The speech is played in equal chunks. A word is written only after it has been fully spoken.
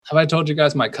Have I told you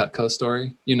guys my Cutco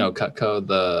story? You know Cutco,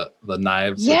 the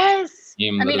knives. Yes.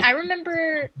 With I mean, I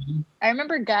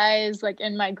remember guys like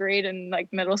in my grade and like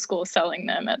middle school selling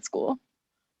them at school.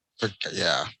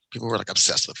 Yeah, people were like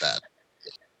obsessed with that.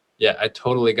 Yeah, I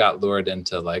totally got lured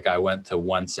into like I went to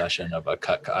one session of a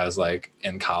Cutco. I was like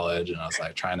in college and I was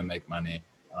like trying to make money.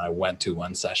 And I went to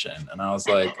one session and I was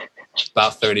like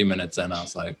about 30 minutes in, I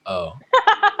was like, oh.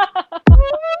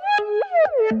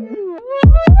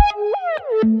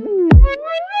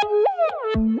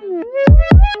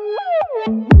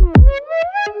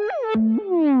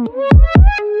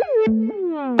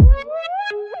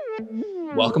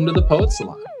 Welcome to the Poet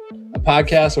Salon, a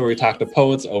podcast where we talk to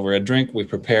poets over a drink we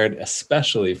prepared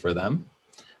especially for them.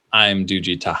 I'm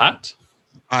Duji Tahat.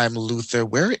 I'm Luther.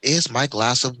 Where is my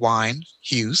glass of wine,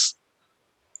 Hughes?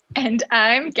 And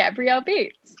I'm Gabrielle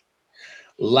Bates.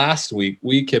 Last week,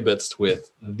 we kibitzed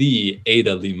with the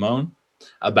Ada Limón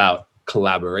about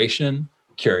collaboration,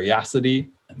 curiosity,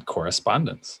 and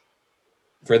correspondence.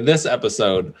 For this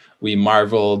episode, we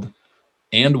marveled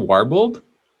and warbled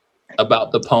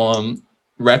about the poem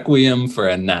Requiem for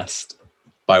a Nest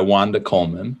by Wanda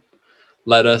Coleman.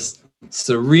 Let us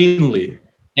serenely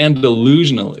and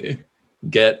delusionally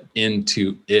get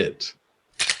into it.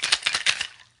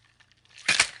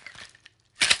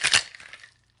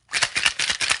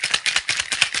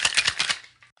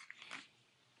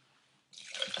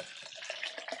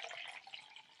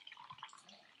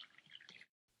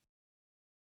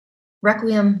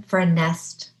 Requiem for a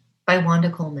Nest by Wanda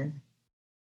Coleman.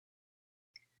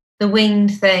 The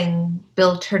winged thing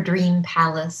built her dream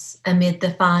palace amid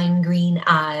the fine green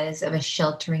eyes of a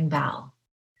sheltering bough.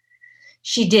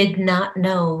 She did not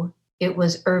know it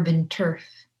was urban turf,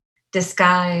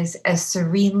 disguised as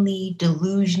serenely,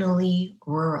 delusionally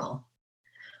rural.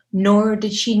 Nor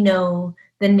did she know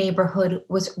the neighborhood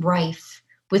was rife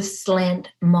with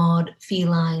slant-mawed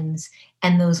felines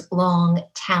and those long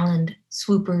taloned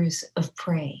swoopers of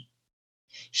prey.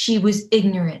 She was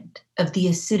ignorant of the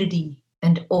acidity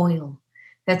and oil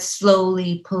that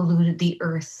slowly polluted the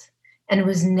earth and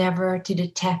was never to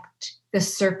detect the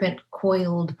serpent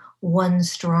coiled one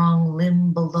strong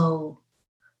limb below.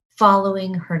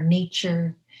 Following her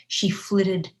nature, she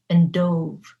flitted and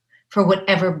dove for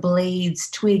whatever blades,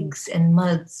 twigs, and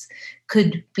muds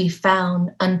could be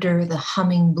found under the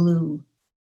humming blue,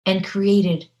 and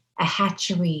created a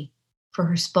hatchery for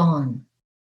her spawn,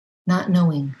 not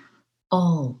knowing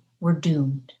all were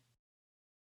doomed.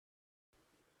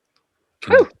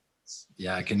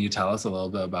 Can you tell us a little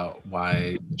bit about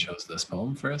why you chose this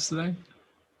poem for us today?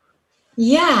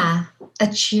 Yeah,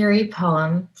 a cheery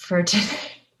poem for today.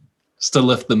 Just to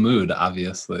lift the mood,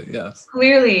 obviously, yes.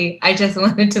 Clearly, I just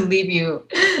wanted to leave you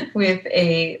with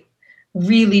a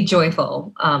really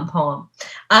joyful poem.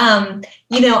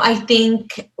 I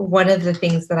think one of the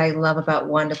things that I love about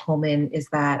Wanda Coleman is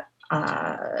that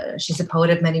she's a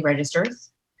poet of many registers.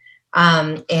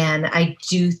 And I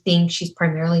do think she's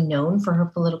primarily known for her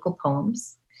political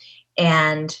poems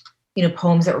and,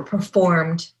 poems that were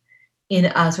performed in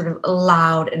a sort of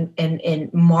loud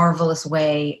and marvelous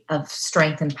way of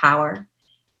strength and power.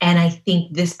 And I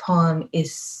think this poem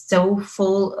is so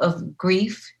full of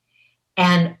grief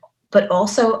but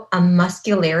also a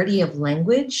muscularity of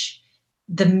language.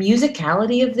 The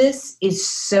musicality of this is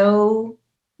so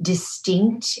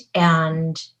distinct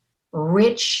and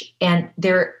rich, and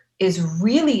there is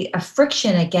really a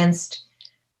friction against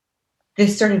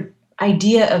this sort of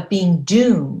idea of being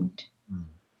doomed.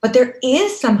 But there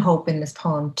is some hope in this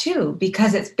poem too,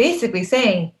 because it's basically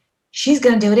saying she's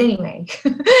going to do it anyway.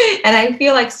 And I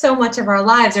feel like so much of our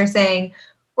lives are saying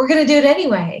we're going to do it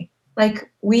anyway.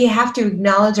 Like we have to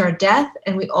acknowledge our death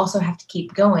and we also have to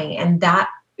keep going. And that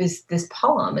is this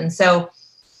poem. And so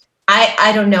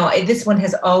I don't know, this one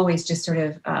has always just sort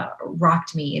of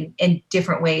rocked me in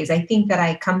different ways. I think that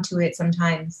I come to it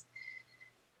sometimes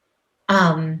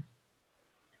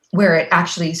where it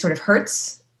actually sort of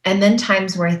hurts. And then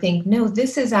times where I think, no,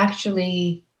 this is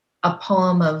actually a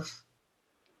poem of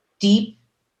deep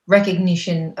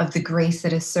recognition of the grace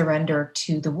that is surrender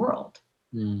to the world.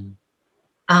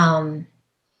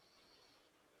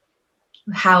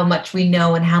 How much we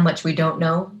know and how much we don't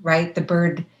know, right? The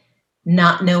bird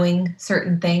not knowing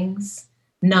certain things,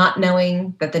 not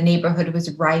knowing that the neighborhood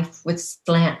was rife with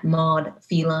slant-mawed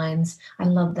felines. I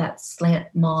love that,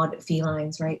 slant-mawed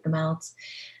felines, right? The mouths.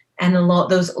 And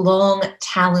those long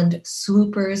taloned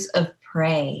swoopers of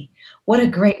prey. What a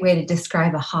great way to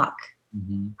describe a hawk.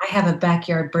 Mm-hmm. I have a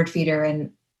backyard bird feeder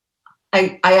and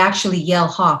I actually yell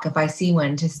hawk if I see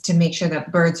one, just to make sure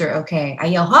that birds are okay. I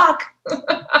yell hawk.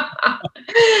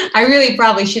 I really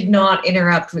probably should not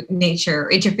interrupt with nature,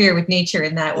 interfere with nature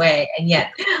in that way. And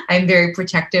yet I'm very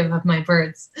protective of my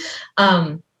birds.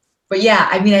 But yeah,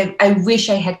 I mean, I wish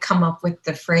I had come up with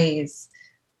the phrase,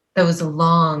 those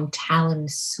long taloned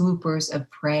swoopers of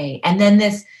prey. And then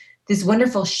this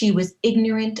wonderful, she was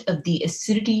ignorant of the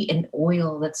acidity and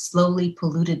oil that slowly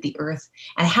polluted the earth,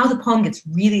 and how the poem gets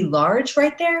really large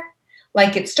right there.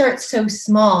 Like it starts so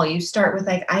small. You start with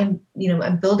like, I'm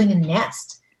building a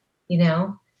nest,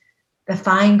 the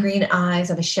fine green eyes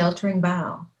of a sheltering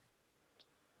bough.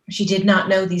 She did not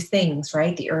know these things,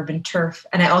 right? The urban turf.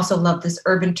 And I also love this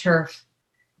urban turf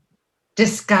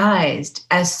disguised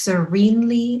as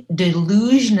serenely,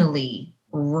 delusionally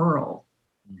rural,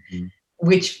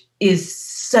 which is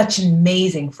such an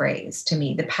amazing phrase to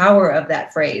me, the power of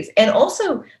that phrase, and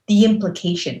also the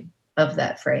implication of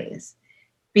that phrase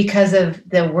because of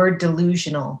the word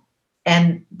delusional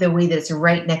and the way that it's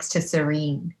right next to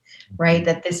serene, right?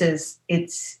 That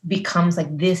it's becomes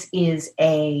like, this is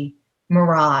a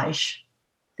mirage.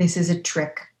 This is a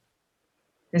trick.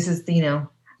 This is,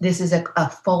 this is a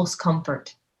false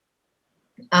comfort.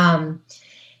 And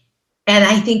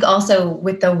I think also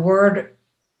with the word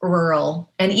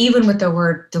rural, and even with the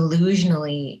word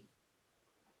delusionally,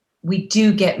 we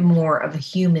do get more of a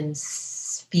human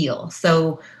feel.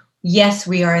 So yes,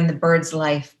 we are in the bird's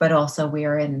life, but also we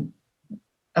are in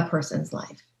a person's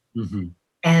life. Mm-hmm.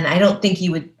 And I don't think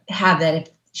you would have that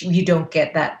if you don't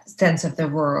get that sense of the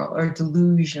rural or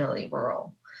delusionally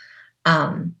rural.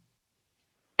 And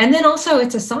then also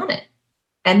it's a sonnet.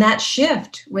 And that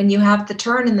shift, when you have the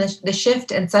turn and the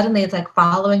shift, and suddenly it's like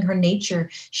following her nature,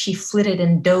 she flitted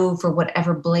and dove for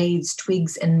whatever blades,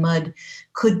 twigs, and mud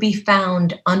could be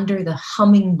found under the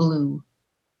humming blue,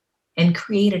 and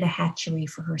created a hatchery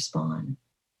for her spawn,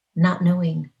 not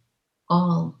knowing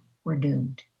all were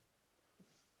doomed.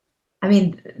 I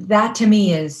mean, that to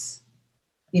me is,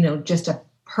 just a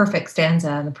perfect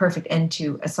stanza and a perfect end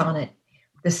to a sonnet.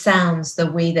 The sounds,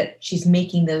 the way that she's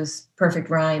making those perfect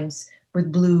rhymes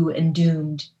with blue and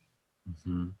doomed.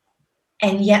 Mm-hmm.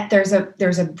 And yet there's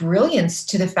a brilliance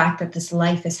to the fact that this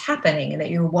life is happening and that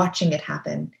you're watching it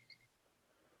happen.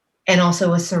 And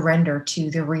also a surrender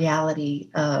to the reality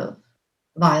of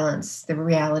violence, the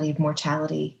reality of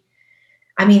mortality.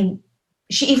 I mean,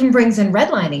 she even brings in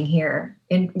redlining here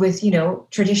with,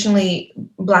 traditionally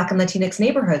Black and Latinx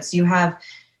neighborhoods.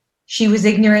 She was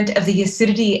ignorant of the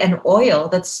acidity and oil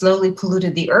that slowly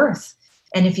polluted the earth.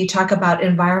 And if you talk about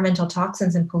environmental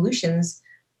toxins and pollutions,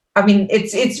 I mean,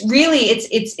 it's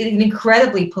an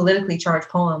incredibly politically charged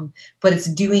poem, but it's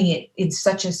doing it in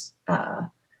such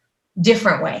a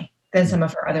different way than some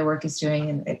of her other work is doing.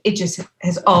 And it just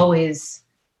has always,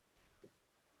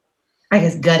 I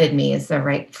guess, gutted me is the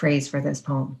right phrase for this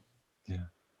poem. Yeah.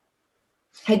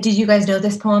 Did you guys know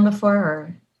this poem before?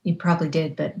 Or you probably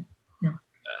did, but no.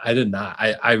 I did not.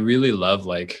 I really love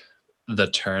like the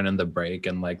turn and the break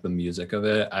and like the music of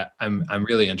it. I'm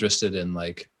really interested in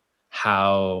like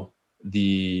how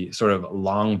the sort of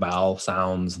long vowel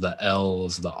sounds, the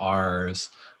L's, the R's,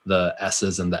 the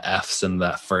S's and the F's in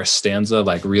that first stanza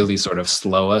like really sort of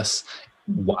slow us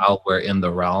while we're in the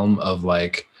realm of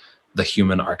like the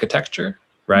human architecture,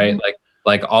 right? Mm-hmm.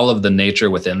 Like all of the nature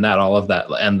within that, all of that,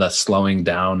 and the slowing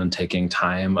down and taking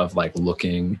time of like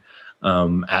looking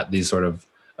at these sort of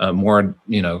more,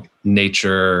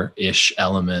 nature-ish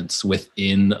elements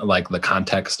within like the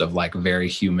context of like very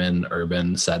human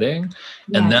urban setting. Yes.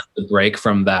 And then the break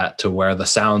from that to where the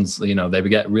sounds, they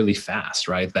get really fast,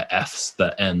 right? The F's,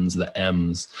 the N's, the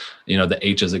M's, the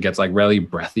H's, it gets like really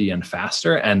breathy and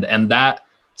faster. And that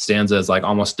stanza is like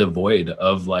almost devoid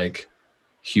of like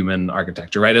human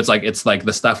architecture, right? It's like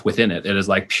the stuff within it. It is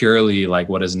like purely like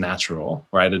what is natural,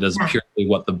 right? It is purely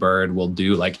what the bird will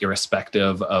do, like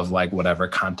irrespective of like whatever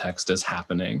context is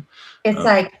happening. It's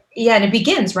like, and it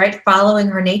begins, right? Following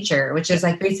her nature, which is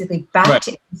like basically back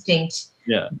to instinct,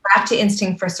 back to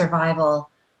instinct for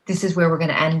survival. This is where we're going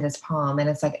to end this poem. And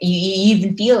it's like, you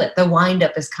even feel it. The wind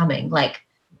up is coming, like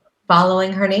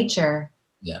following her nature.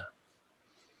 Yeah.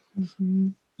 Mm-hmm.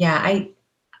 Yeah.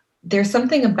 There's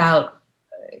something about,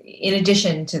 in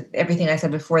addition to everything I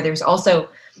said before, there's also,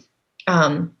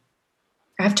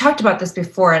 I've talked about this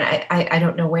before and I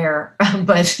don't know where,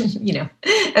 but,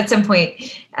 at some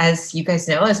point, as you guys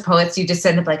know, as poets, you just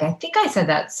end up like, I think I said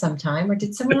that sometime, or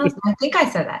did someone else? I think I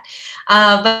said that.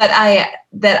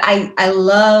 But I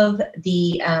love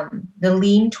the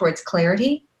lean towards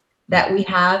clarity that we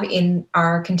have in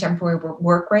our contemporary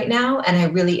work right now. And I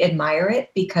really admire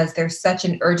it because there's such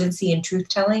an urgency in truth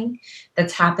telling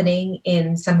that's happening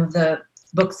in some of the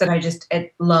books that I just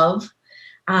love.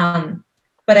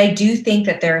 But I do think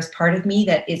that there is part of me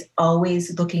that is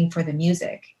always looking for the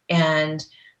music. And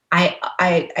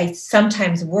I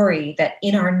sometimes worry that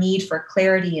in our need for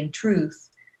clarity and truth,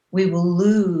 we will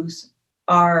lose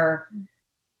our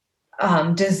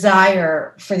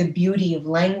desire for the beauty of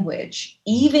language,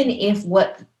 even if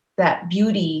what that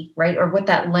beauty, right, or what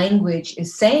that language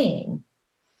is saying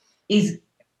is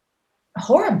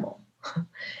horrible.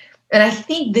 And I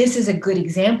think this is a good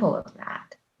example of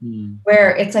that,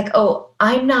 where it's like, oh,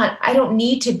 I don't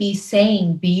need to be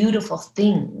saying beautiful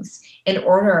things in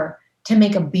order to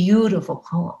make a beautiful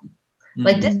poem.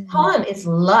 Like this poem is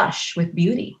lush with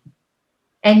beauty,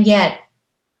 and yet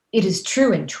it is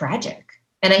true and tragic.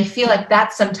 And I feel like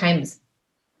that's sometimes,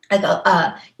 like,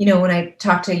 when I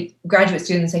talk to graduate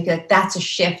students, I feel like that's a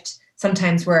shift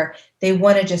sometimes where they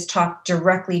want to just talk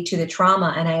directly to the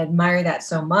trauma. And I admire that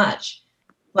so much.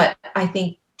 But I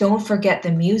think, don't forget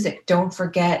the music. Don't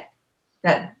forget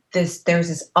that there's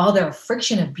this other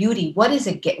friction of beauty. What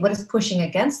is pushing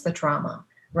against the trauma,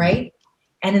 right?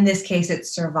 And in this case, it's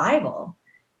survival.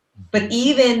 But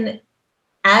even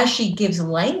as she gives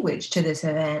language to this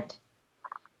event,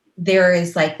 there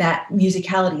is like that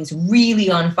musicality is really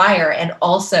on fire and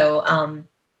also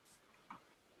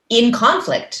in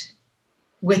conflict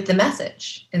with the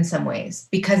message in some ways,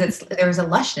 because there's a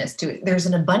lushness to it. There's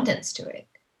an abundance to it.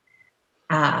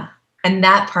 And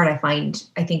that part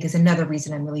I think is another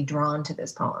reason I'm really drawn to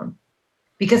this poem,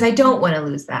 because I don't want to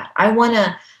lose that.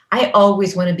 I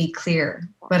always want to be clear,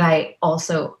 but I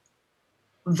also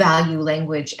value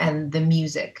language and the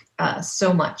music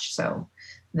so much so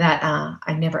that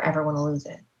I never ever want to lose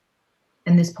it.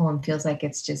 And this poem feels like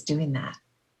it's just doing that.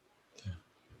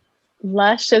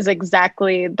 Lush is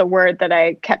exactly the word that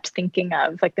I kept thinking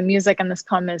of. Like the music in this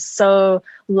poem is so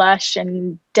lush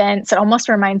and dense. It almost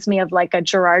reminds me of like a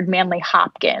Gerard Manley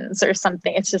Hopkins or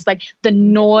something. It's just like the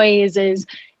noise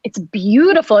it's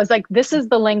beautiful. It's like, this is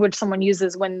the language someone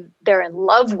uses when they're in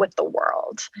love with the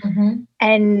world.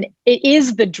 And it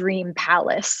is the dream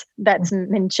palace that's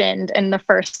mentioned in the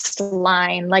first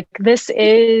line. Like this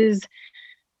is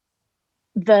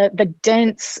the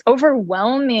dense,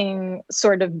 overwhelming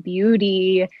sort of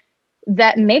beauty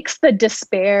that makes the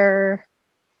despair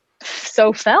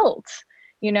so felt,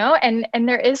 and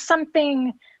there is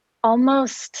something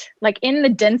almost like in the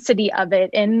density of it,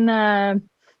 in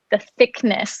the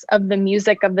thickness of the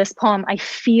music of this poem. I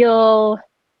feel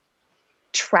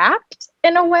trapped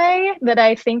in a way that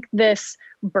I think this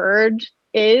bird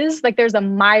is. Like there's a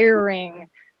miring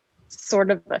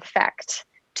sort of effect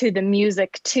to the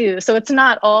music too. So it's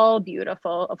not all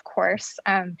beautiful, of course.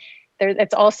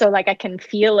 It's also like I can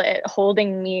feel it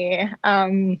holding me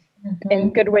in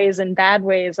good ways and bad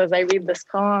ways as I read this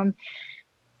poem.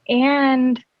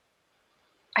 And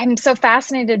I'm so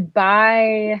fascinated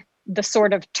by the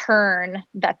sort of turn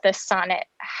that this sonnet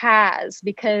has,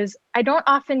 because I don't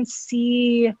often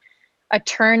see a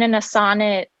turn in a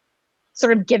sonnet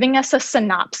sort of giving us a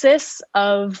synopsis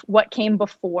of what came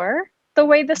before the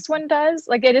way this one does.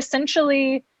 Like it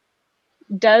essentially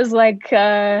does like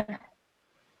a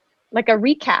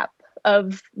recap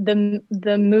of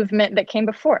the movement that came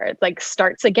before. It like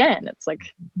starts again. It's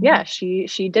like, yeah, she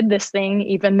did this thing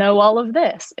even though all of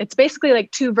this. It's basically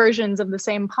like two versions of the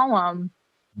same poem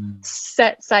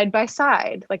set side by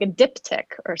side, like a diptych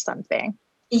or something.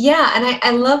 Yeah, and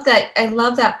I love that. I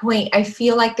love that point. I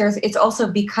feel like it's also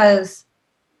because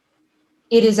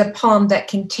it is a poem that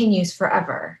continues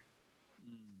forever,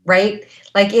 right?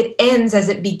 Like it ends as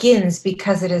it begins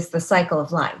because it is the cycle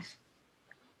of life.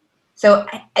 So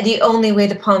the only way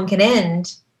the poem can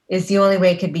end is the only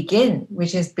way it could begin,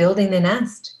 which is building the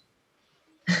nest,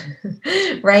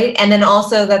 right? And then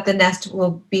also that the nest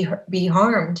will be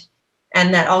harmed,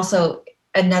 and that also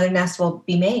another nest will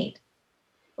be made.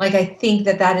 Like I think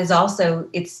that is also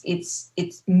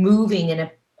it's moving in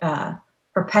a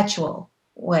perpetual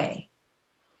way.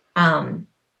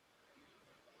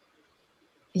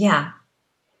 Yeah.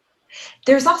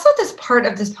 There's also this part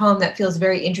of this poem that feels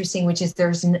very interesting, which is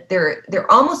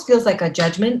there almost feels like a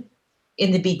judgment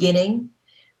in the beginning,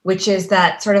 which is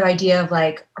that sort of idea of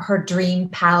like her dream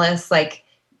palace, like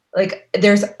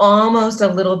there's almost a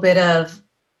little bit of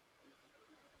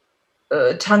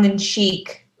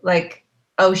tongue-in-cheek, like,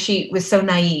 oh, she was so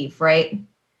naive, right?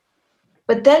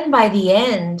 But then by the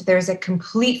end, there's a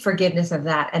complete forgiveness of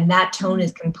that, and that tone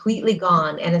is completely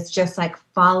gone, and it's just like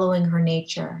following her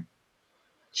nature.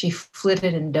 She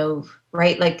flitted and dove,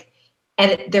 right? Like,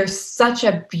 and there's such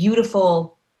a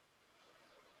beautiful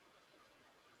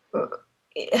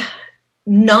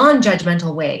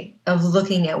non-judgmental way of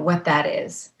looking at what that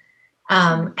is.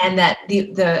 And that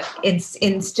it's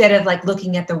instead of like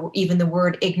looking at even the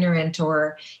word ignorant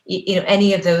or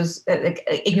any of those like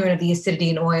ignorant of the acidity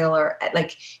in oil, or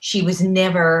like she was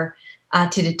never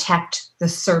to detect the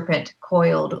serpent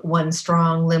coiled one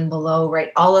strong limb below,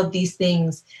 right? All of these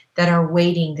things that are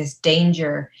waiting, this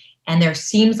danger, and there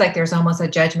seems like there's almost a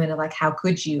judgment of like, how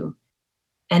could you?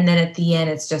 And then at the end,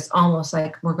 it's just almost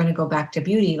like we're going to go back to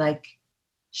beauty, like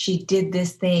she did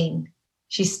this thing,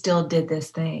 she still did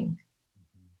this thing.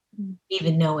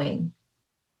 Even knowing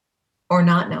or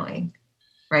not knowing,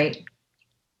 right?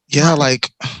 Yeah,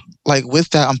 like with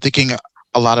that, I'm thinking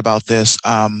a lot about this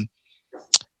in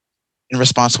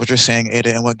response to what you're saying,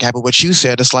 Ada, and what you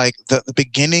said. It's like the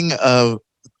beginning of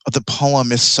the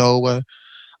poem is so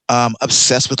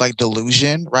obsessed with like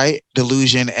delusion, right?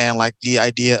 Delusion and like the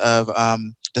idea of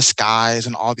disguise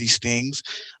and all these things.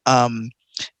 And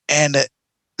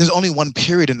there's only one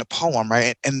period in the poem,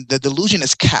 right? And the delusion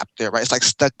is capped there, right? It's like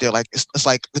stuck there. Like it's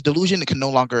like the delusion can no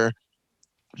longer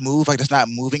move, like it's not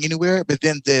moving anywhere. But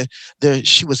then the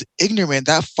she was ignorant,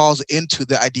 that falls into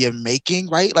the idea of making,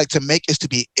 right? Like to make is to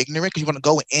be ignorant, because you want to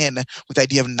go in with the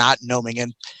idea of not knowing,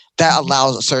 and that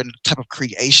allows a certain type of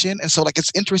creation. And so like it's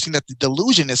interesting that the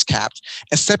delusion is capped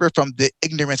and separate from the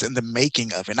ignorance and the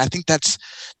making of it. And I think that's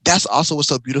also what's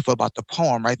so beautiful about the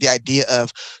poem, right? The idea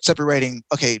of separating,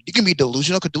 okay, you can be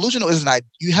delusional, because delusional is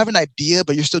you have an idea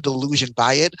but you're still delusioned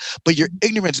by it, but your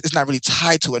ignorance is not really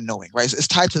tied to a knowing, right? It's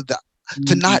tied to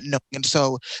not know. And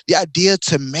so the idea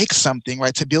to make something,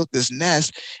 right, to build this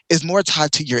nest is more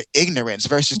tied to your ignorance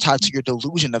versus tied to your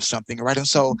delusion of something, right? And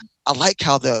so I like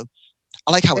how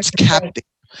it's capped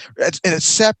and it's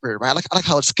separate, right? I like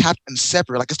how it's capped and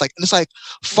separate. Like it's like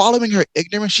following her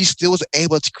ignorance, she still was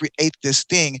able to create this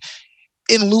thing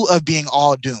in lieu of being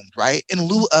all doomed, right? In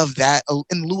lieu of that,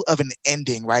 in lieu of an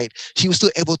ending, right? She was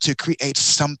still able to create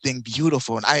something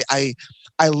beautiful. And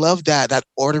I love that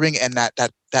ordering and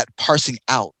that parsing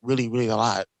out really, really a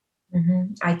lot.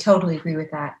 Mm-hmm. I totally agree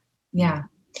with that. Yeah.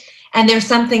 And there's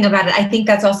something about it. I think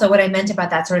that's also what I meant about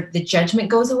that sort of the judgment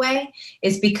goes away,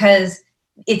 is because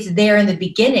it's there in the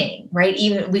beginning, right?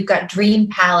 Even we've got Dream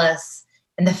Palace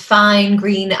and the fine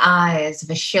green eyes of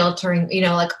a sheltering,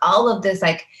 like all of this,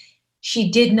 like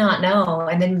she did not know.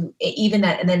 And then even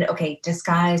that, and then, okay,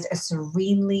 disguised as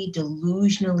serenely,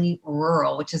 delusionally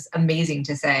rural, which is amazing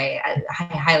to say. I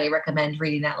highly recommend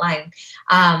reading that line.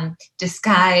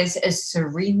 Disguised as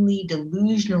serenely,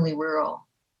 delusionally rural.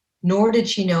 Nor did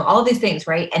she know all these things,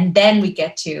 right? And then we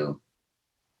get to,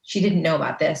 she didn't know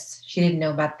about this. She didn't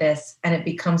know about this. And it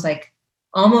becomes like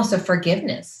almost a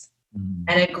forgiveness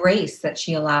and a grace that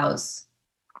she allows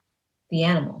the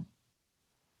animal.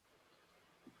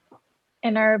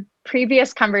 In our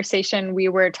previous conversation, we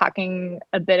were talking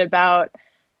a bit about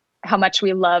how much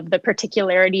we love the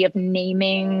particularity of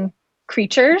naming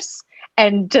creatures.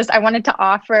 And just, I wanted to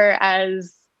offer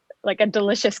as like a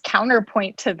delicious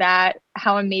counterpoint to that,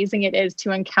 how amazing it is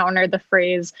to encounter the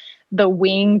phrase, the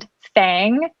winged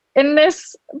thing in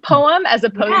this poem, as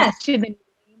opposed to the name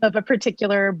of a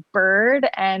particular bird.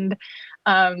 And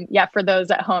for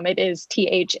those at home, it is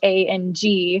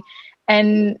THANG.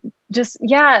 And just,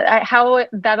 how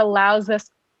that allows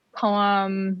this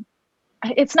poem,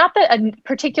 it's not that a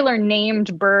particular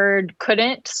named bird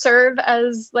couldn't serve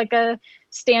as like a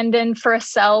stand-in for a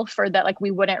self, or that like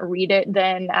we wouldn't read it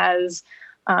then as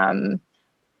a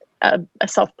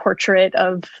self-portrait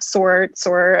of sorts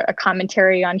or a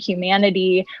commentary on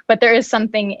humanity. But there is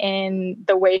something in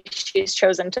the way she's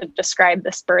chosen to describe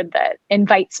this bird that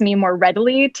invites me more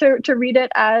readily to read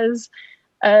it as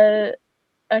a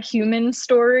human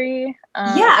story.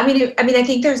 I mean, I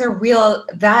think there's a real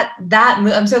that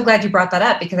I'm so glad you brought that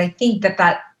up, because I think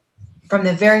that from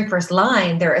the very first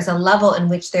line, there is a level in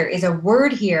which there is a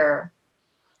word here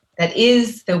that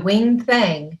is the winged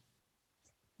thing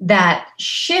that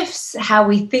shifts how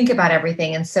we think about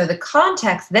everything. And so the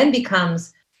context then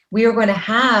becomes, we are going to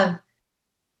have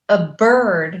a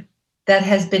bird that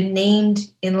has been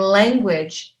named in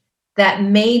language that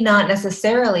may not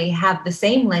necessarily have the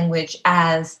same language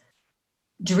as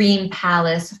Dream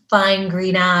Palace, fine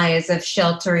green eyes of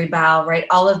sheltery bough, right?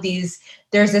 All of these,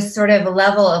 there's this sort of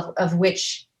level of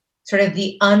which sort of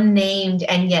the unnamed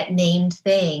and yet named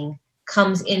thing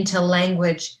comes into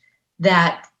language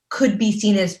that could be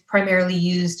seen as primarily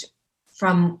used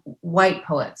from white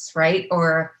poets, right?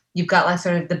 Or you've got like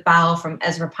sort of the bough from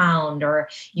Ezra Pound, or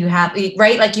you have,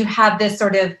 right? Like you have this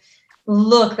sort of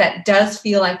look that does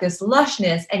feel like this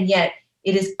lushness, and yet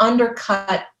it is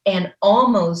undercut and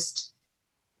almost,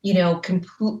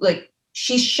 complete, like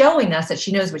she's showing us that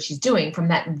she knows what she's doing from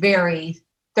that very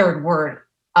third word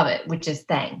of it, which is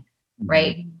thing,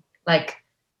 right? Like,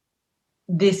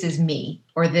 this is me,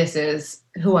 or this is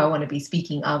who I want to be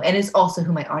speaking of. And it's also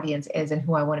who my audience is and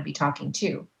who I want to be talking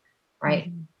to,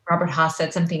 right? Robert Haas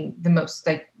said something, the most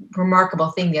like remarkable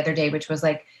thing the other day, which was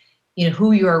like, you know,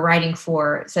 who you are writing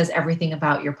for says everything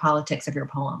about your politics of your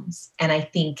poems. And I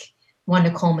think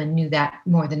Wanda Coleman knew that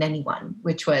more than anyone,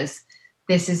 which was,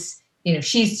 this is, you know,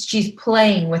 she's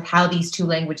playing with how these two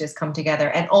languages come together,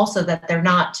 and also that they're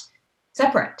not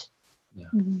separate. Yeah.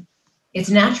 It's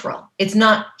natural. It's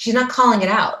not, she's not calling it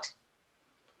out.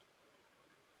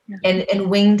 Yeah. And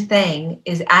winged thing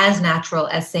is as natural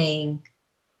as saying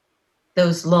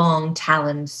those long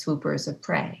taloned swoopers of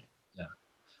prey.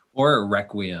 Or a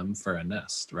requiem for a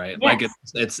nest, right? Yes. Like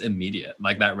it's immediate.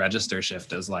 Like that register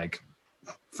shift is like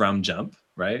from jump,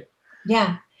 right?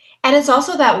 Yeah. And it's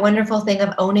also that wonderful thing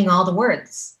of owning all the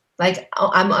words. Like,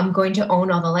 I'm going to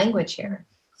own all the language here,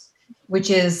 which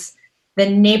is the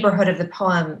neighborhood of the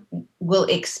poem will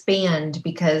expand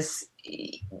because,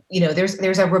 you know,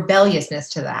 there's a rebelliousness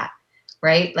to that,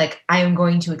 right? Like, I am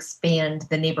going to expand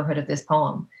the neighborhood of this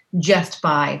poem just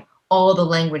by all the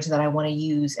language that I want to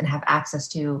use and have access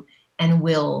to and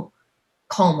will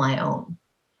call my own.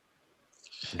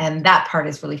 And that part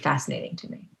is really fascinating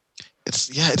to me.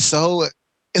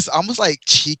 It's almost like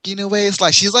cheeky in a way. It's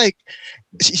like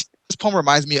this poem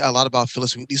reminds me a lot about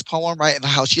Phyllis Wheatley's poem, right? And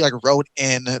how she like wrote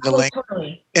in the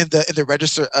Totally. in the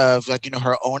register of like, you know,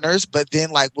 her owners, but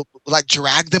then like like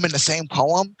drag them in the same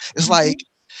poem. It's like,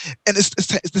 and it's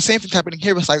the same thing happening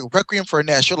here. It's like Requiem for a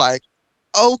Nest. You're like,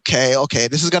 okay,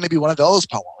 this is going to be one of those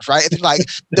poems, right? And then like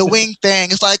the wing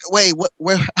thing, it's like, wait,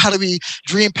 how do we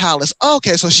Dream Palace? Oh,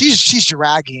 okay, so she's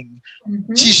dragging.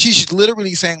 She's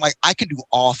literally saying like, I can do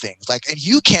all things, like, and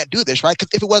you can't do this, right? Because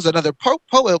if it was another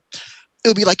poet, it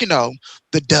would be like, you know,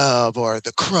 the dove or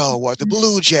the crow or the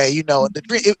blue jay, you know,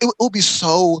 it would be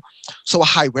so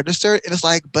high register. And it's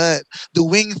like, but the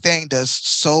wing thing does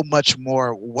so much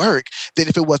more work than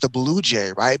if it was a blue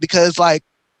jay, right? Because like,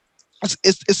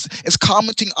 it's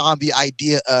commenting on the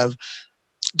idea of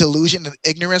delusion and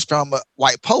ignorance from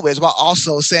white poets, while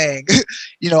also saying,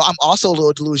 you know, I'm also a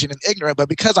little delusional and ignorant, but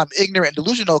because I'm ignorant and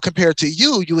delusional compared to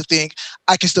you, you would think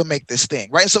I can still make this thing,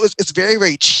 right? So it's very,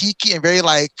 very cheeky and very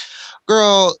like,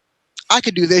 girl, I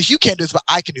can do this, you can't do this, but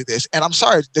I can do this. And I'm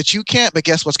sorry that you can't, but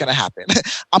guess what's going to happen?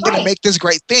 I'm going to make this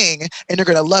great thing and you're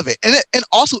going to love it. And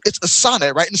also it's a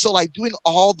sonnet, right? And so like doing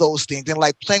all those things and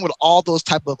like playing with all those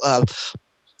type of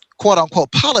quote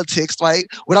unquote politics, right?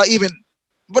 Without even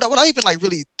like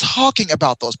really talking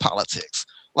about those politics.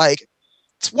 Like,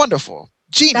 it's wonderful.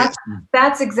 Genius.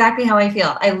 That's exactly how I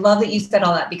feel. I love that you said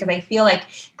all that, because I feel like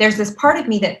there's this part of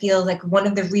me that feels like one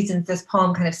of the reasons this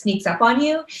poem kind of sneaks up on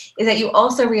you is that you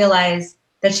also realize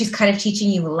that she's kind of teaching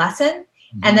you a lesson,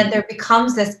 and that there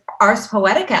becomes this ars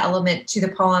poetica element to the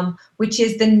poem, which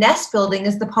is the nest building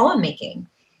is the poem making.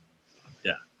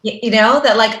 You know,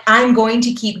 that like, I'm going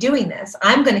to keep doing this.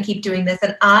 I'm going to keep doing this.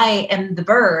 And I am the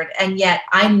bird. And yet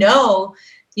I know,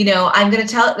 you know, I'm going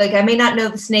to tell, like, I may not know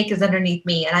the snake is underneath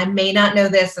me, and I may not know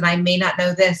this, and I may not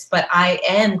know this, but I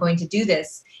am going to do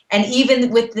this. And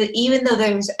even though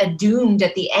there's a doomed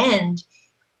at the end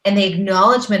and the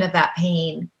acknowledgement of that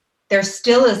pain, there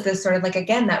still is this sort of like,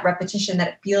 again, that repetition that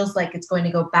it feels like it's going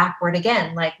to go backward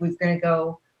again. Like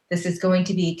this is going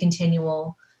to be a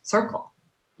continual circle.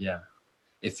 Yeah.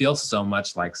 It feels so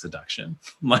much like seduction.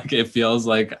 Like it feels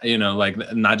like, you know,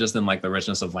 like not just in like the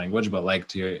richness of language, but like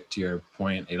to your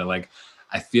point, you know, like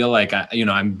I feel like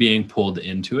I'm being pulled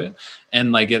into it.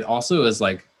 And like it also is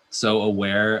like so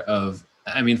aware of,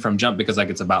 I mean, from jump, because like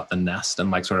it's about the nest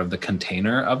and like sort of the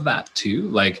container of that too,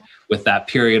 like with that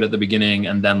period at the beginning,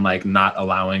 and then like not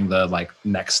allowing the like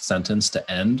next sentence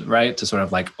to end, right? To sort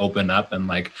of like open up and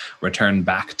like return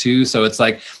back to. So it's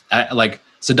like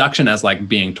seduction as like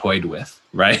being toyed with,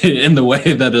 right? In the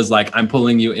way that is like, I'm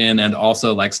pulling you in and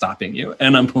also like stopping you,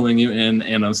 and I'm pulling you in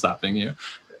and I'm stopping you.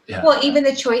 Yeah. Well, even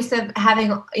the choice of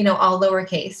having, you know, all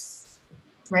lowercase,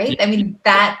 right? Yeah. I mean,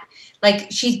 that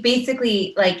like, she's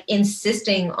basically like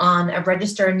insisting on a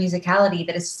register and musicality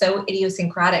that is so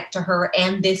idiosyncratic to her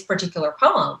and this particular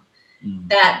poem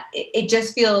that it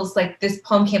just feels like this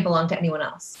poem can't belong to anyone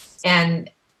else.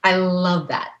 And I love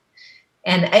that.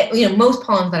 And you know, most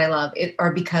poems that I love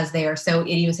are because they are so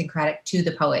idiosyncratic to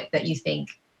the poet that you think,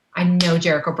 I know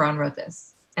Jericho Brown wrote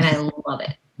this, and I love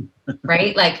it.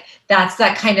 Right? Like that's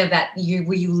that kind of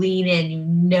where you lean in, you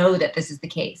know that this is the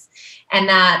case, and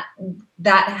that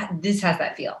this has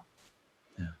that feel.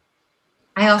 Yeah.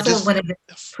 I also wanted to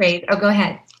praise. Oh, go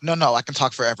ahead. No, I can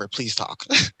talk forever. Please talk.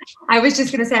 I was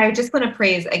just going to say, I just want to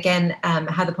praise again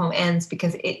how the poem ends,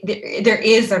 because there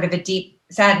is sort of a deep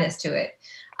sadness to it,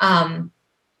 and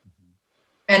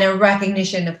a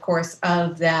recognition, of course,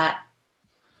 of that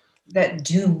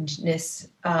doomedness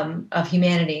of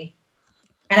humanity.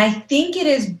 And I think it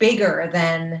is bigger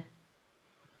than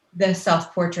the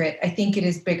self-portrait. I think it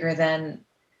is bigger than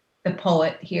the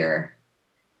poet here,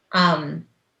 and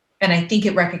I think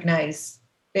it recognizes,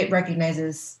 the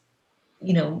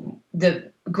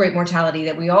great mortality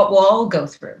that will all go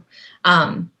through.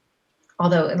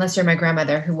 Although, unless you're my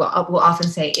grandmother, who will often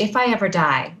say, "If I ever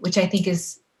die," which I think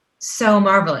is so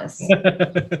marvelous.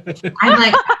 I'm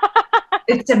like,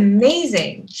 it's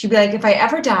amazing. She'd be like, "If I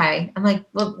ever die," I'm like,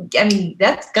 well, I mean,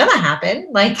 that's gonna happen.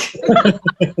 Like,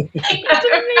 That's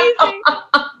amazing.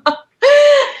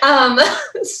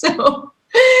 So,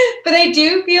 but I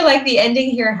do feel like the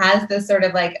ending here has this sort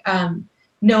of like,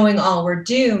 knowing all we're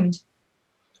doomed,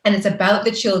 and it's about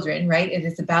the children, right? It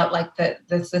is about like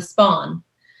the spawn,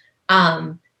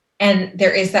 and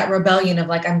there is that rebellion of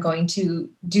like, I'm going to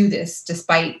do this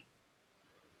despite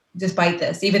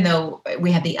this, even though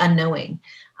we have the unknowing.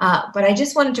 But I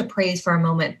just wanted to praise for a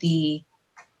moment the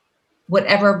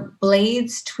whatever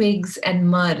blades, twigs, and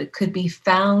mud could be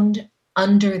found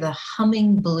under the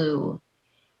humming blue.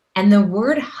 And the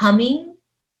word humming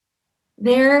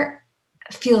there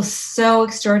feels so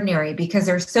extraordinary, because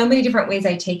there's so many different ways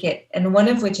I take it. And one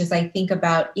of which is I think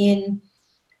about in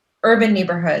urban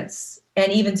neighborhoods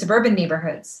and even suburban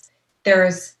neighborhoods,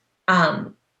 there's,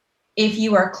 if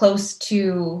you are close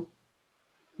to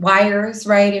wires,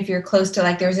 right? If you're close to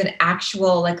like, there's an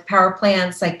actual like power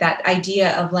plants, like that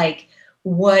idea of like,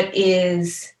 what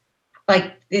is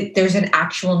like, there's an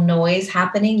actual noise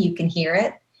happening, you can hear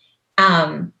it.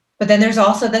 But then there's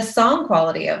also the song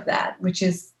quality of that, which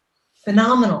is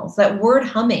phenomenal. So that word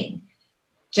humming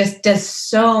just does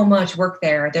so much work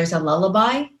there. There's a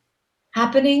lullaby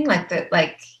happening, like that,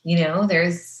 like,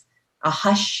 there's a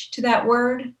hush to that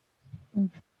word.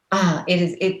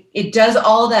 It does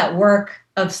all that work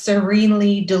of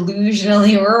serenely,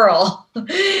 delusionally rural,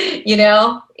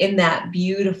 in that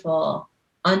beautiful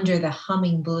under the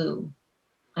humming blue.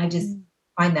 I just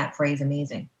find that phrase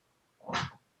amazing.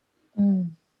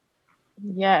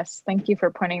 Yes, thank you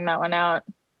for pointing that one out.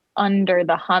 Under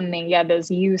the humming, yeah,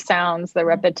 those U sounds, the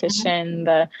repetition,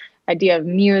 the idea of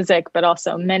music, but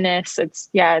also menace. It's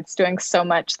doing so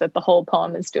much that the whole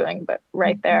poem is doing, but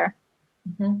right there.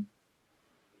 Mm-hmm.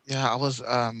 Yeah, I was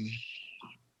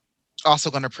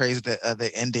also going to praise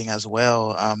the ending as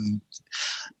well,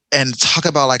 and talk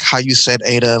about like how you said,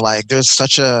 Ada, like there's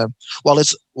such a while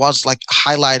it's like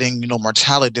highlighting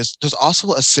mortality. There's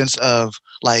also a sense of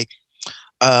like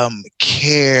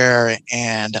care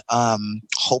and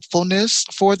hopefulness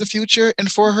for the future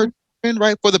and for her,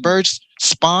 right? For the bird's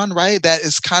spawn, right? That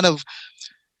is kind of,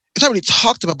 it's not really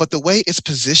talked about, but the way it's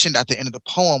positioned at the end of the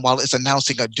poem, while it's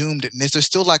announcing a doomedness, there's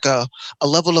still like a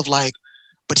level of like,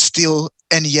 but still,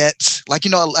 and yet, like,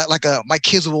 like my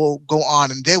kids will go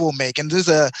on and they will make, and there's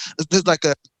like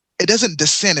a, it doesn't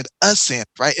descend, it ascend,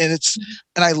 right? And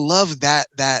and I love that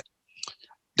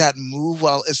move.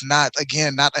 While it's not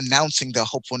announcing the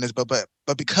hopefulness, but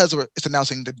because it's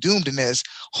announcing the doomedness,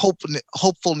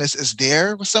 hopefulness is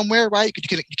there somewhere, right?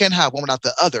 You can't have one without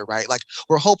the other, right? Like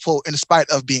we're hopeful in spite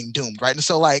of being doomed, right? And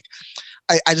so like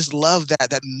I just love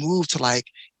that move to like,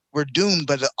 we're doomed,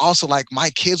 but also like my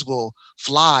kids will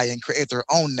fly and create their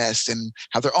own nests and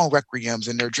have their own requiems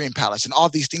and their dream palace, and all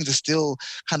these things are still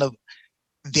kind of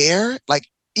there. Like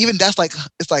even that's like,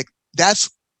 it's like that's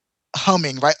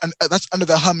humming, right? That's under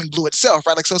the humming blue itself,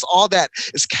 right? Like, so it's all that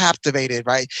is captivated,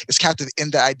 right? It's captive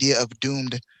in the idea of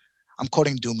doomed. I'm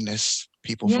quoting doomedness,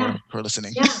 people, for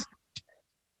listening. Yeah.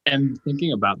 And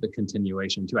thinking about the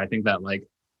continuation too, I think that like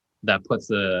that puts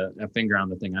a finger on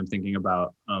the thing I'm thinking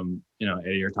about.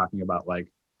 You're talking about like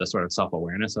the sort of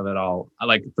self-awareness of it all.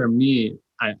 Like for me,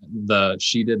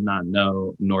 she did not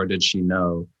know, nor did she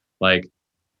know, like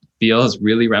feels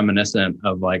really reminiscent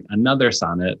of like another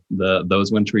sonnet, the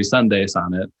Those Wintry Sunday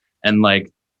sonnet. And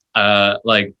like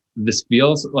this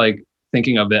feels like,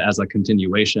 thinking of it as a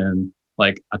continuation,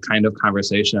 like a kind of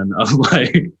conversation of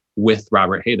like with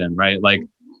Robert Hayden, right? Like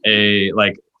a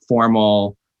like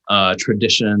formal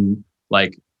tradition,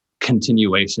 like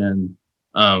continuation,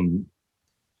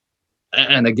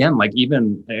 and again, like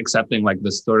even accepting like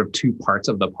this sort of two parts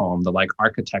of the poem, the like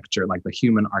architecture, like the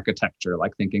human architecture,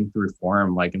 like thinking through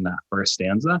form, like in that first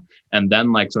stanza, and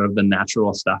then like sort of the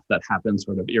natural stuff that happens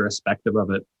sort of irrespective of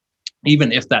it,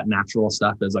 even if that natural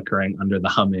stuff is occurring under the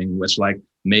humming, which like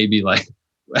maybe like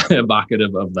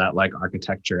evocative of that like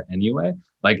architecture anyway.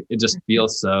 Like it just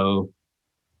feels so,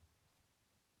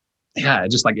 yeah,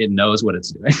 it just like it knows what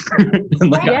it's doing.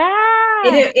 And, like,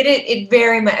 It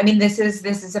very much. I mean, this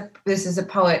is a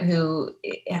poet who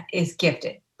is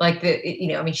gifted. Like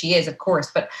I mean, she is, of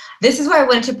course, but this is why I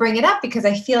wanted to bring it up, because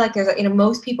I feel like there's,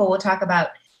 most people will talk about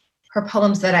her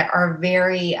poems that are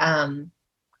very,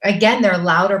 again, they're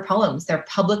louder poems. They're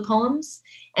public poems.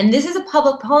 And this is a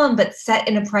public poem, but set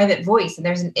in a private voice. And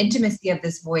there's an intimacy of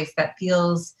this voice that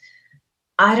feels,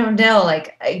 I don't know,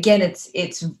 like, again,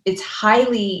 it's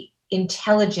highly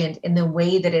intelligent in the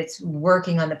way that it's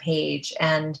working on the page.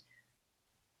 And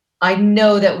I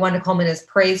know that Wanda Coleman is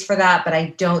praised for that, but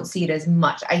I don't see it as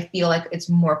much. I feel like it's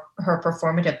more her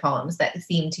performative poems that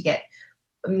seem to get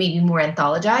maybe more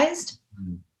anthologized.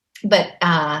 Mm-hmm. But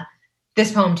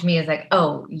this poem to me is like,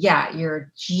 oh yeah, you're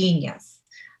a genius.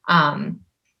 And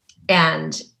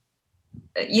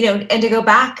to go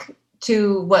back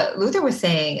to what Luther was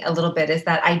saying a little bit, is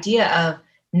that idea of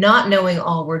not knowing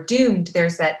all we're doomed.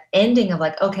 There's that ending of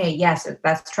like, okay, yes,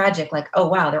 that's tragic. Like, oh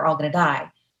wow, they're all going to die.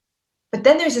 But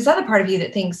then there's this other part of you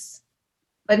that thinks,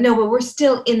 but we're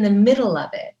still in the middle of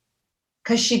it.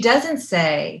 Because she doesn't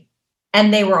say,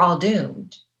 and they were all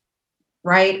doomed,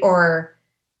 right? Or,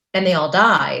 and they all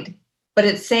died. But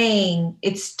it's saying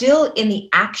it's still in the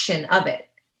action of it,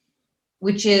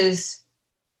 which is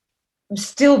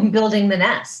still building the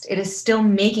nest. It is still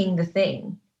making the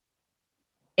thing,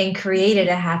 and created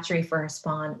a hatchery for her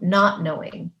spawn, not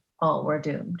knowing all were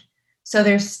doomed. So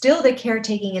there's still the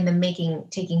caretaking and the making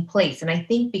taking place. And I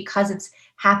think because it's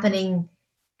happening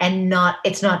and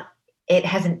it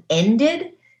hasn't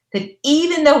ended, that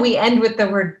even though we end with the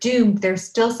word doomed, there's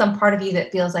still some part of you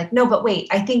that feels like, no, but wait,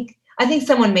 I think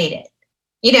someone made it.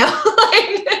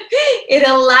 It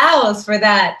allows for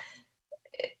that.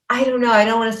 I don't know. I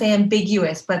don't want to say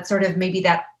ambiguous, but sort of maybe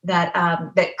that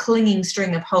clinging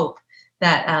string of hope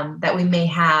that we may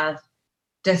have,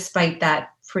 despite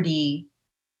that pretty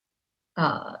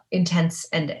intense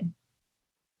ending.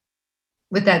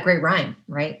 With that great rhyme,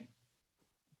 right?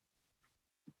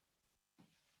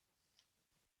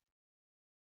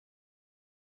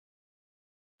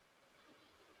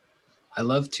 I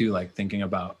love too, like thinking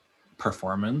about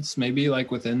performance, maybe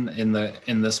like in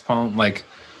this poem, like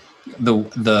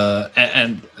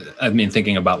and I mean,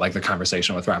 thinking about like the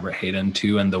conversation with Robert Hayden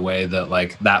too, and the way that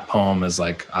like that poem is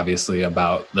like obviously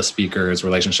about the speaker's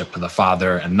relationship to the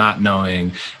father and not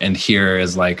knowing, and here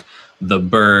is like the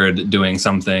bird doing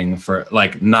something for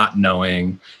like not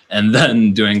knowing, and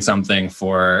then doing something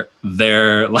for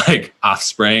their like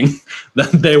offspring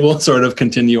that they will sort of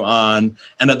continue on.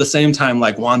 And at the same time,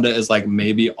 like Wanda is like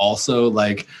maybe also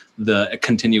like the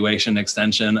continuation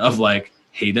extension of like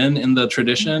Hayden in the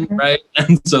tradition, right?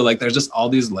 And so like there's just all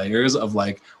these layers of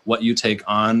like what you take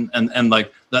on, and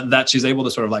like that she's able to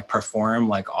sort of like perform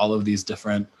like all of these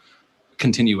different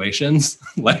continuations,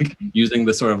 like using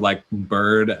the sort of like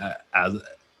bird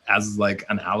as like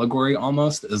an allegory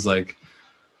almost, is like,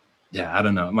 yeah, I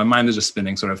don't know. My mind is just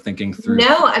spinning, sort of thinking through.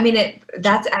 No, I mean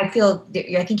I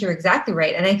think you're exactly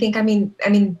right. And I think, I mean,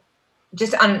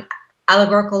 just on an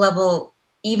allegorical level,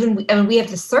 we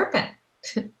have the serpent.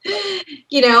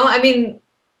 I mean,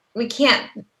 we can't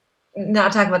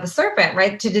not talk about the serpent,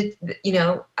 right?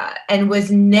 And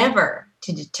was never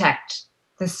to detect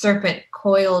the serpent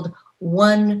coiled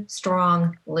one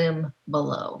strong limb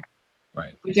below.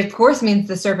 Right. Which of course means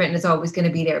the serpent is always going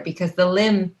to be there because the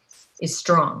limb is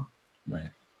strong.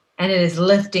 Right. And it is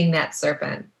lifting that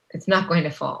serpent. It's not going to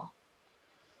fall.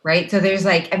 Right. So there's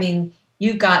like, I mean,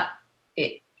 you've got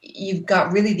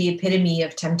really the epitome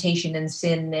of temptation and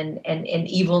sin and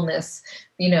evilness,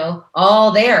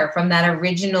 all there from that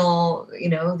original,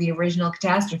 the original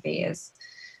catastrophe, as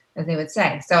they would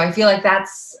say. So I feel like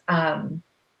that's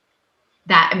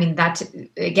that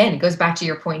again, it goes back to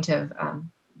your point of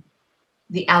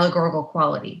the allegorical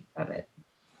quality of it.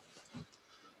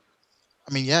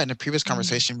 I mean, yeah, in the previous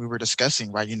conversation we were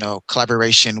discussing, right,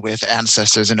 collaboration with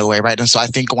ancestors in a way, right? And so I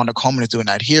think Wanda Coleman is doing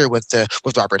that here with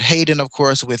Robert Hayden, of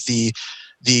course, with the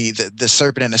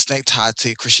serpent and the snake tied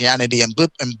to Christianity and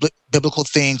biblical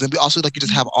things. And we also, like, you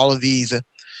just have all of these,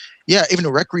 even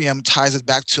the Requiem ties it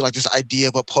back to like this idea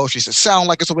of what poetry should sound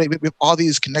like. And so we have all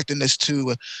these connectedness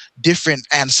to different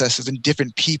ancestors and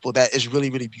different people that is really,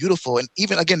 really beautiful. And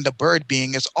even, again, the bird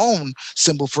being its own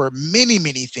symbol for many,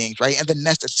 many things, right? And the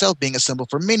nest itself being a symbol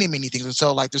for many, many things. And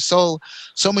so, like, there's so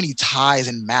many ties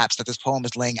and maps that this poem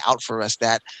is laying out for us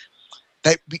that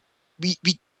we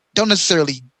don't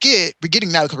necessarily get. We're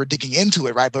getting now because we're digging into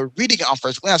it, right? But reading it on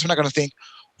first glance, we're not going to think,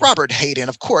 Robert Hayden,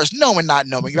 of course, knowing, not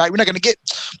knowing, right? We're going to get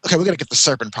the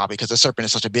serpent probably because the serpent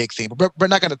is such a big theme, but we're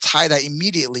not going to tie that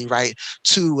immediately, right,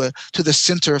 to the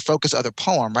center focus of the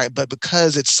poem, right? But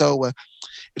because it's so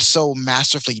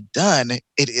masterfully done,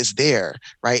 it is there,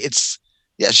 right? This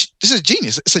is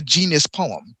genius. It's a genius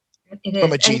poem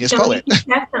from a genius poet. You can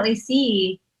definitely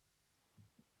see,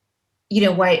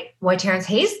 why Terrence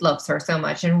Hayes loves her so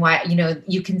much, and why,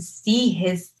 you can see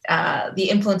his the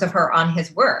influence of her on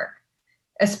his work,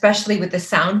 especially with the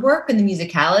sound work and the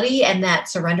musicality and that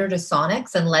surrender to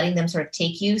sonics and letting them sort of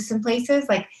take you some places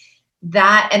like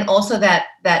that. And also that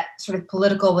sort of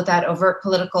political without overt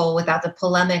political, without the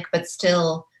polemic, but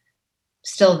still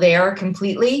there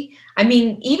completely. I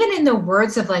mean, even in the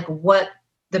words of like what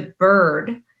the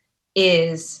bird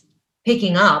is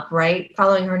picking up, right?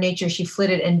 Following her nature, she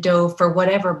flitted and dove for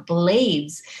whatever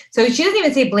blades. So she doesn't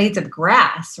even say blades of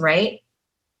grass, right?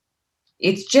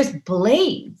 It's just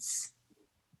blades.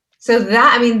 So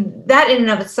that in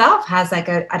and of itself has like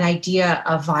an idea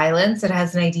of violence. It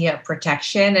has an idea of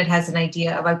protection. It has an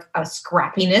idea of like a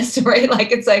scrappiness, right?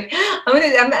 Like it's like,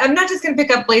 I'm not just going to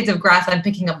pick up blades of grass. I'm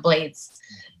picking up blades,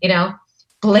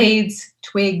 blades,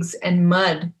 twigs, and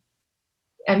mud.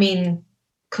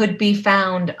 Could be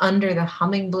found under the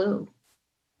humming blue.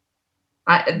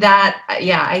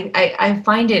 I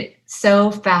find it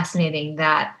so fascinating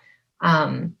that,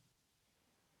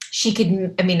 she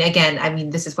could,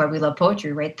 this is why we love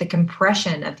poetry, right? The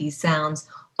compression of these sounds,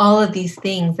 all of these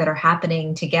things that are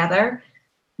happening together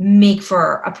make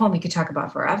for a poem you could talk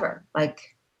about forever.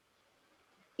 Like,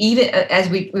 even as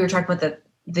we were talking about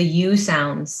the U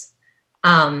sounds,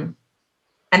 and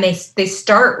they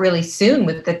start really soon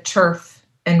with the turf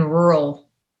and rural,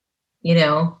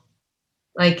 it's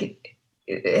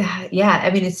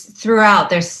throughout.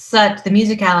 The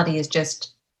musicality is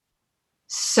just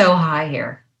so high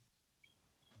here.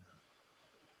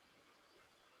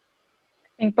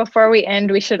 I think before we end,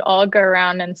 we should all go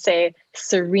around and say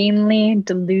serenely,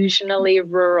 delusionally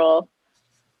rural.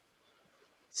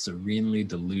 Serenely,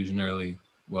 delusionally.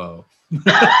 Whoa.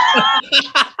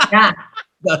 Yeah.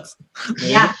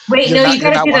 Wait, no, you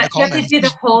gotta do that. You have to do the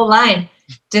whole line.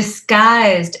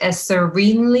 Disguised as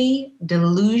serenely,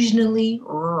 delusionally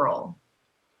rural.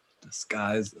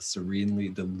 Disguised as serenely,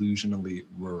 delusionally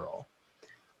rural.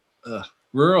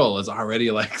 Rural is already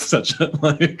like such a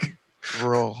like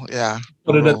rural, yeah.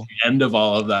 Put it at the end of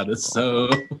all of that is so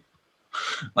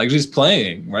like she's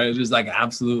playing, right? Just like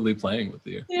absolutely playing with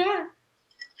you. Yeah.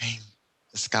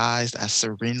 Disguised as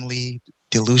serenely,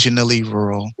 delusionally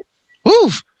rural. Woo!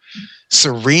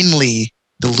 Serenely,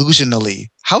 delusionally.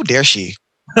 How dare she?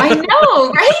 I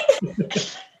know,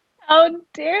 right? How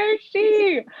dare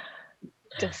she?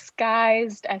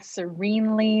 Disguised as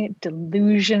serenely,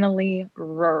 delusionally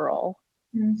rural.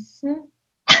 Mm-hmm.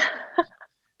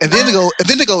 And then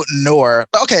to go nor.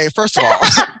 Okay, first of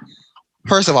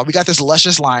all, we got this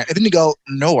luscious line, and then to go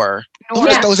nor. Who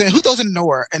throws in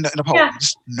nor in the poem? Yeah.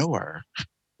 Just nor.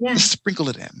 Yeah. Just sprinkle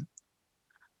it in.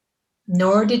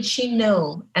 Nor did she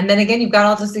know. And then again, you've got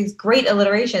all these great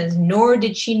alliterations. Nor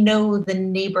did she know the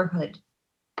neighborhood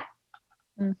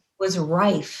was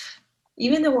rife.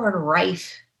 Even the word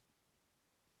rife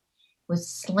with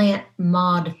slant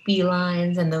mawed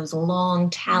felines and those long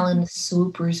taloned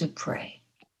swoopers of prey.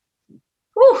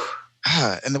 Whew.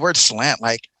 And the word slant,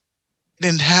 like,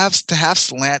 then to have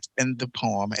slant in the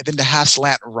poem, and then to have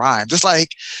slant rhyme, just like,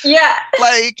 yeah,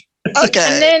 like,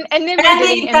 okay. And then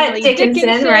you got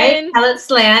Dickinson, right? Tell it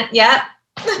slant, yep.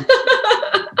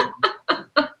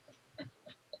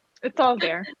 It's all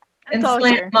there. And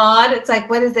slant mod, it's like,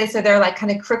 what is they? So they're like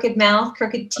kind of crooked mouth,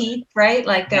 crooked teeth, right?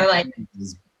 Like they're like.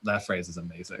 That phrase is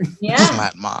amazing. Yeah.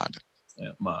 Slant mod.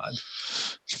 Yeah, mod.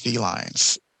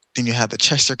 Felines. Then you have the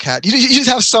Chester cat. You just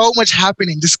have so much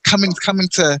happening. Just coming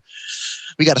to.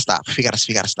 We gotta stop. We gotta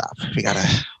stop. We gotta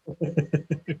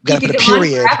put a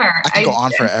period. I could go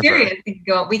on forever. Serious.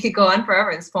 We could go on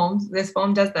forever. This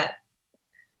poem does that.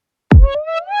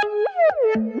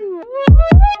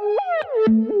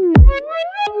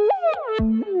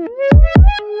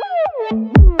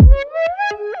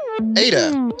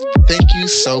 Ada, thank you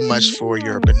so much for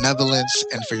your benevolence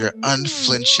and for your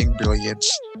unflinching brilliance.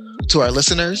 To our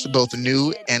listeners, both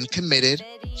new and committed,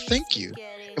 thank you.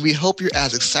 And we hope you're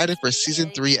as excited for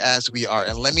season 3 as we are.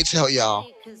 And let me tell y'all,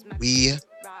 we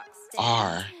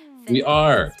are. We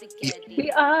are.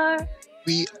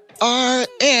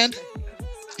 And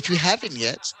if you haven't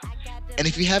yet,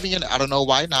 I don't know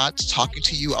why not, talking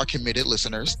to you, our committed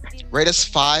listeners, rate us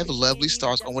 5 lovely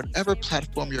stars on whatever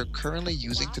platform you're currently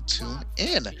using to tune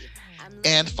in.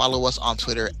 And follow us on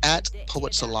Twitter at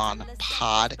Poet Salon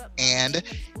Pod and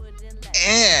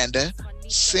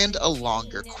Send along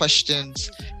your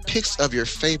questions, pics of your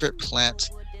favorite plant,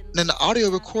 and an audio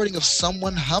recording of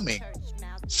someone humming.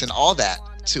 Send all that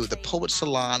to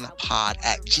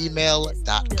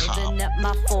thepoetsalonpod@gmail.com.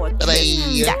 Bye-bye.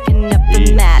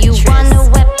 You wanna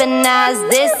weaponize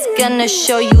this? Gonna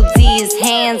show you these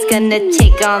hands. Gonna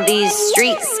take on these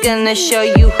streets. Gonna show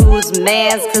you who's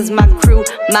man's. Cause my crew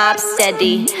mob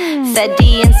steady.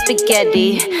 Fetty and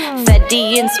spaghetti.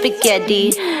 Fetty and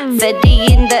spaghetti. Fetty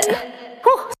in the...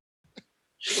 Whew.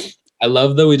 I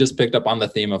love that we just picked up on the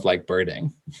theme of like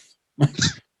birding.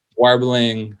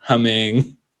 Warbling,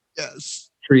 humming, Yes.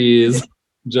 trees.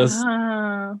 Just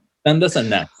send us a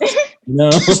nest. No.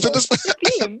 Send us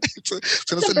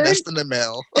a nest in the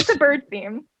mail. It's a bird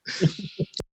theme.